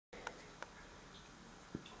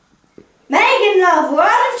digging, love. We're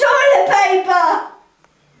out of toilet paper.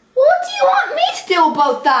 What do you want me to do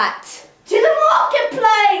about that? To the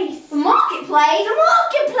marketplace. The marketplace? The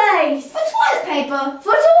marketplace. For toilet paper?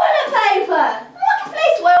 For toilet paper.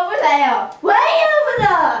 Marketplace way over there. Way over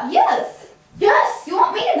there. Yes. Yes. You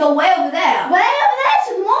want me to go way over there? Way over there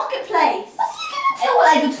to the marketplace. What are you going to do when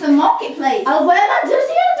I go to the marketplace? I'll wear my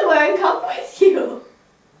dirty underwear and come with you.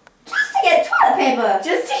 Just to get toilet paper?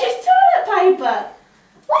 Just to get toilet paper.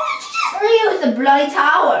 Why don't you just reuse the bloody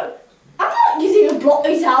towel? I'm not using a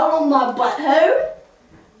bloody towel on my butthole.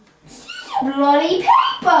 Use your bloody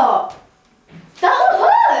paper. That'll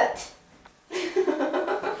hurt.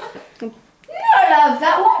 No, love,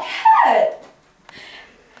 that won't hurt.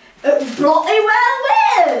 It bloody well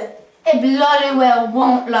will. It bloody well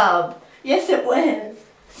won't, love. Yes, it will.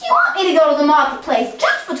 So you want me to go to the marketplace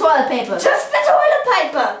just for toilet paper? Just for toilet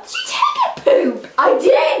paper. Did you take a poop? I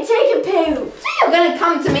did take a poop. So you're going to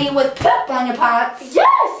come to me with poop on your pants?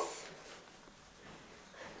 Yes.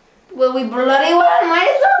 Well, we bloody well might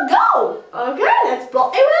as well go. Okay, let's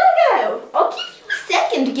bloody well go. I'll give you a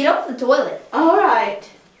second to get off the toilet. All right.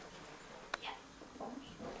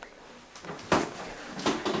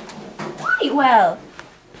 Bloody well.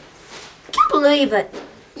 I can't believe it.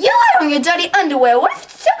 You lie on your dirty underwear. What if it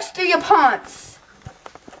soaks through your pants?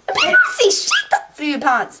 And people see shit up through your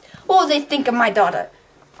pants. What will they think of my daughter?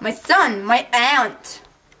 My son? My aunt?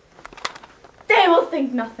 They will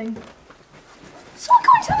think nothing. So I'm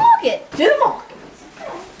going to the market. To the market.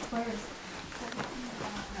 Where is it?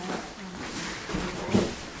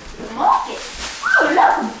 The market? Oh,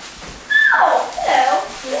 look. Oh, hello.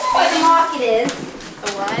 This is where the market is. A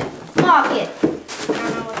what? Market. I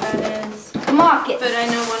don't know what that is. The market. But I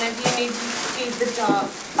know one of you needs to feed the dog.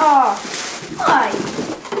 Oh. Why?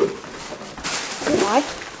 What?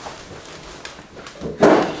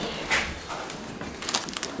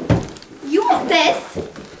 You want this?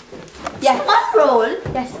 Yes. One roll.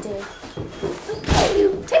 Yes, dear. Okay, you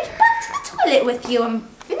take it back to the toilet with you and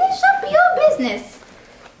finish up your business.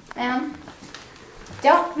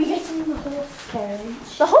 Don't be getting the horse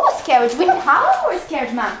carriage. The horse carriage? We don't have a horse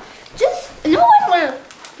carriage, ma'am. Just, no one.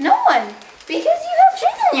 Because you have shit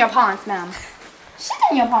in your pants, ma'am. Shit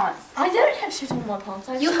in your pants. I don't have shit on my pants.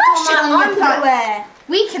 I You have have shit on your underwear. pants.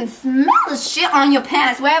 We can smell the shit on your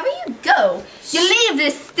pants wherever you go. You leave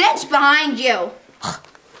this stench behind you.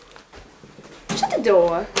 Shut the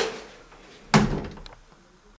door.